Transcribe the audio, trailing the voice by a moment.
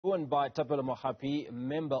Joined by Thapelo Mohapi,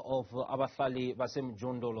 member of Abahlali,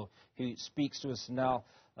 baseMjondolo, who speaks to us now.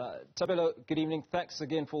 Thapelo, good evening. Thanks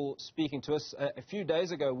again for speaking to us. A few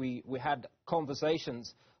days ago, we had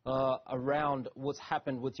conversations around what's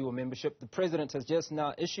happened with your membership. The President has just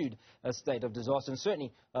now issued a state of disaster and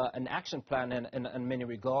certainly an action plan in many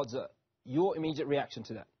regards. Your immediate reaction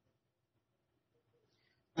to that?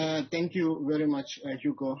 Thank you very much,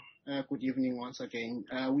 Hugo. Good evening once again.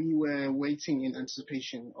 We were waiting in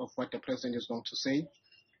anticipation of what the President is going to say.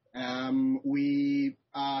 We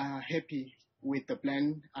are happy with the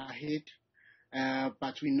plan ahead,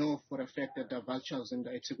 but we know for a fact that the vultures in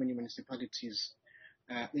the eThekwini municipalities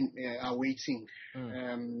are waiting.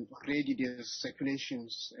 Already there's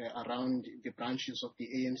speculations around the branches of the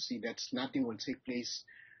ANC that nothing will take place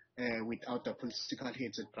without the political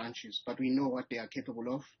heads at branches, but we know what they are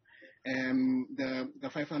capable of. The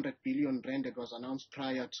 500 billion rand that was announced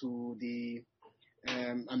prior to the,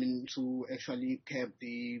 to actually curb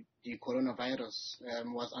the coronavirus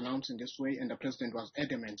was announced in this way, and the President was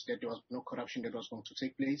adamant that there was no corruption that was going to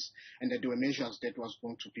take place and that there were measures that was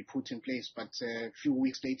going to be put in place. But a few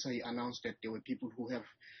weeks later, he announced that there were people who have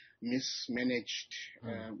mismanaged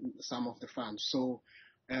some of the funds. So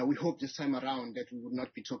we hope this time around that we would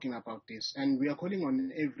not be talking about this. And we are calling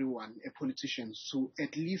on everyone, politicians, to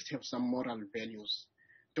at least have some moral values.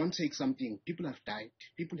 Don't take something. People have died.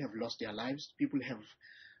 People have lost their lives. People have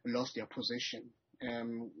lost their possession.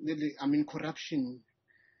 Corruption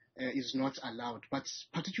is not allowed. But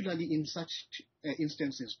particularly in such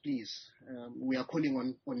instances, please, we are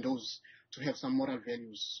calling on those to have some moral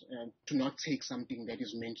values, to not take something that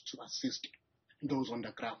is meant to assist those on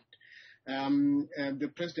the ground.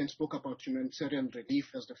 The President spoke about humanitarian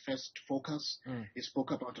relief as the first focus. He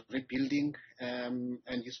spoke about rebuilding,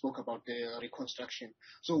 and he spoke about the reconstruction.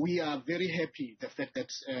 So we are very happy the fact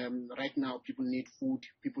that right now people need food,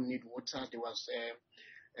 people need water. There was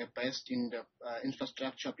a burst in the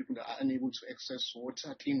infrastructure. People are unable to access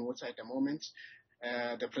water, clean water at the moment.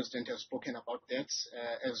 The President has spoken about that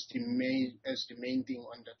as the main thing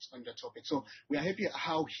on the topic. So we are happy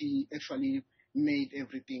how he actually made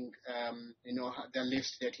everything, the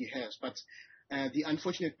list that he has. But the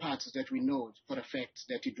unfortunate part is that we know for a fact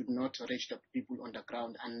that he did not reach the people on the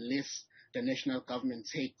ground unless the national government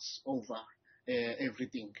takes over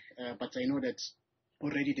everything. But I know that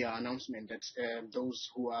already there are announcements that those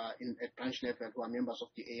who are at branch level, who are members of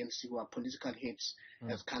the ANC, who are political heads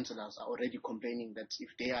as councillors, are already complaining that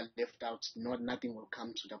if they are left out, nothing will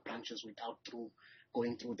come to the branches without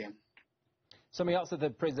going through them. Something else that the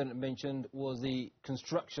President mentioned was the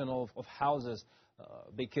construction of houses,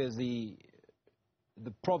 because the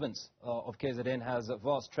province of KZN has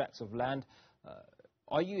vast tracts of land.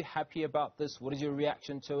 Are you happy about this? What is your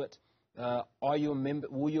reaction to it?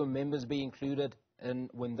 Will your members be included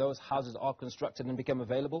when those houses are constructed and become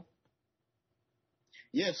available?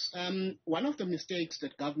 Yes. One of the mistakes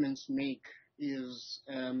that governments make is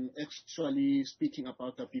actually speaking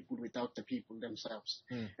about the people without the people themselves.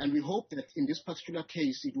 And we hope that in this particular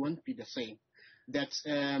case, it won't be the same. That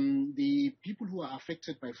the people who are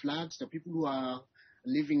affected by floods, the people who are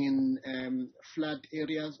living in flood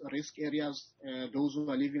areas, risk areas, those who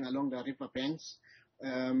are living along the river banks,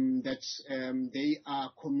 that they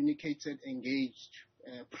are communicated, engaged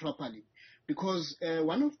properly. Because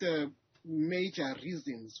one of the major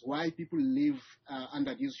reasons why people live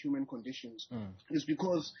under these human conditions is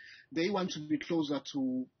because they want to be closer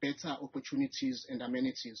to better opportunities and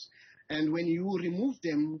amenities. And when you remove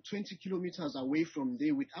them 20 kilometers away from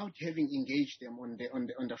there without having engaged them on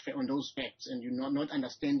those facts, and you're not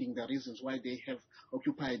understanding the reasons why they have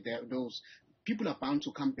occupied those, people are bound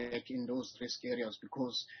to come back in those risk areas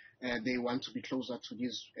because they want to be closer to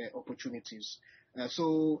these opportunities.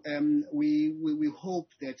 So we hope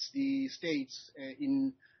that the states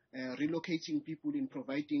in relocating people, in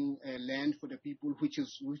providing land for the people, which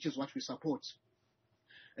is what we support,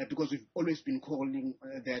 because we've always been calling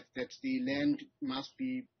that the land must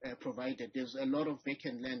be provided. There's a lot of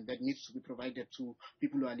vacant land that needs to be provided to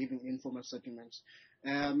people who are living in informal settlements.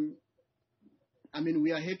 We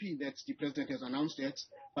are happy that the President has announced that,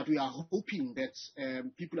 but we are hoping that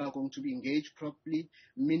people are going to be engaged properly,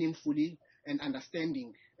 meaningfully, and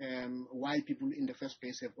understanding why people in the first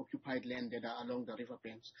place have occupied land that are along the river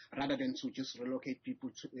banks, rather than to just relocate people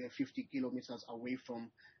to 50 kilometers away from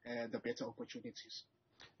the better opportunities.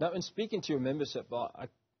 Now, in speaking to your membership,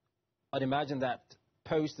 I'd imagine that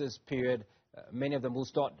post this period, many of them will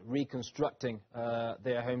start reconstructing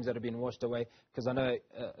their homes that have been washed away, because I know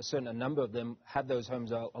a number of them had those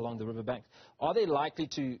homes along the riverbanks. Are they likely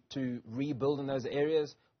to rebuild in those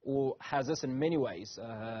areas, or has this in many ways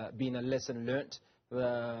been a lesson learnt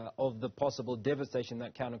of the possible devastation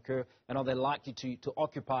that can occur? And are they likely to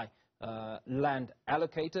occupy land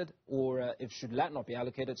allocated, or if should land not be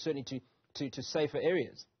allocated, certainly to safer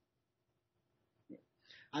areas?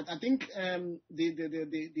 I think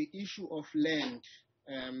the issue of land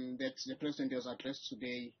that the President has addressed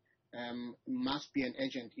today must be an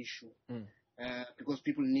urgent issue because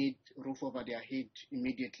people need roof over their head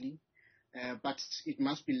immediately. But it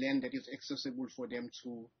must be land that is accessible for them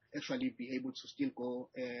to actually be able to still go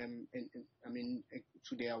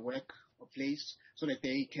to their work or place, so that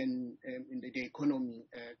they can, the economy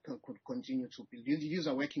could continue to build. These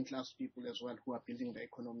are working class people as well who are building the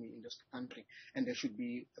economy in this country, and they should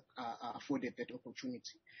be afforded that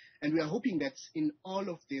opportunity. And we are hoping that in all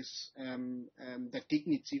of this, the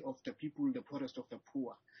dignity of the people, the poorest of the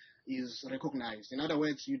poor, is recognized. In other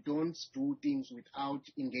words, you don't do things without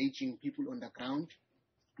engaging people on the ground,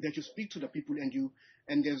 that you speak to the people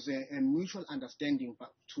and there's a mutual understanding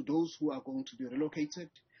to those who are going to be relocated,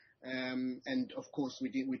 and of course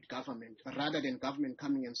with government, rather than government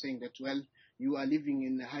coming and saying that, well, you are living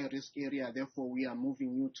in a high risk area, therefore we are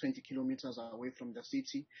moving you 20 kilometers away from the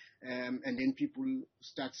city, and then people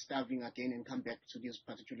start starving again and come back to these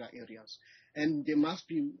particular areas. And there must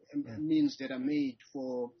be means that are made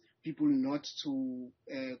for people not to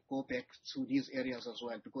go back to these areas as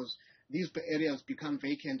well, because these areas become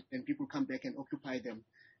vacant and people come back and occupy them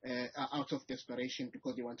out of desperation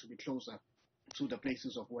because they want to be closer to the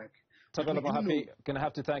places of work. Thapelo Mohapi, going to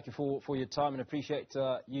have to thank you for your time and appreciate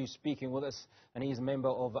you speaking with us. And he's a member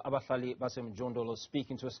of Abahlali baseMjondolo,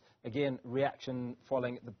 speaking to us. Again, reaction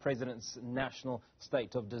following the President's national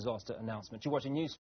state of disaster announcement. You're watching News.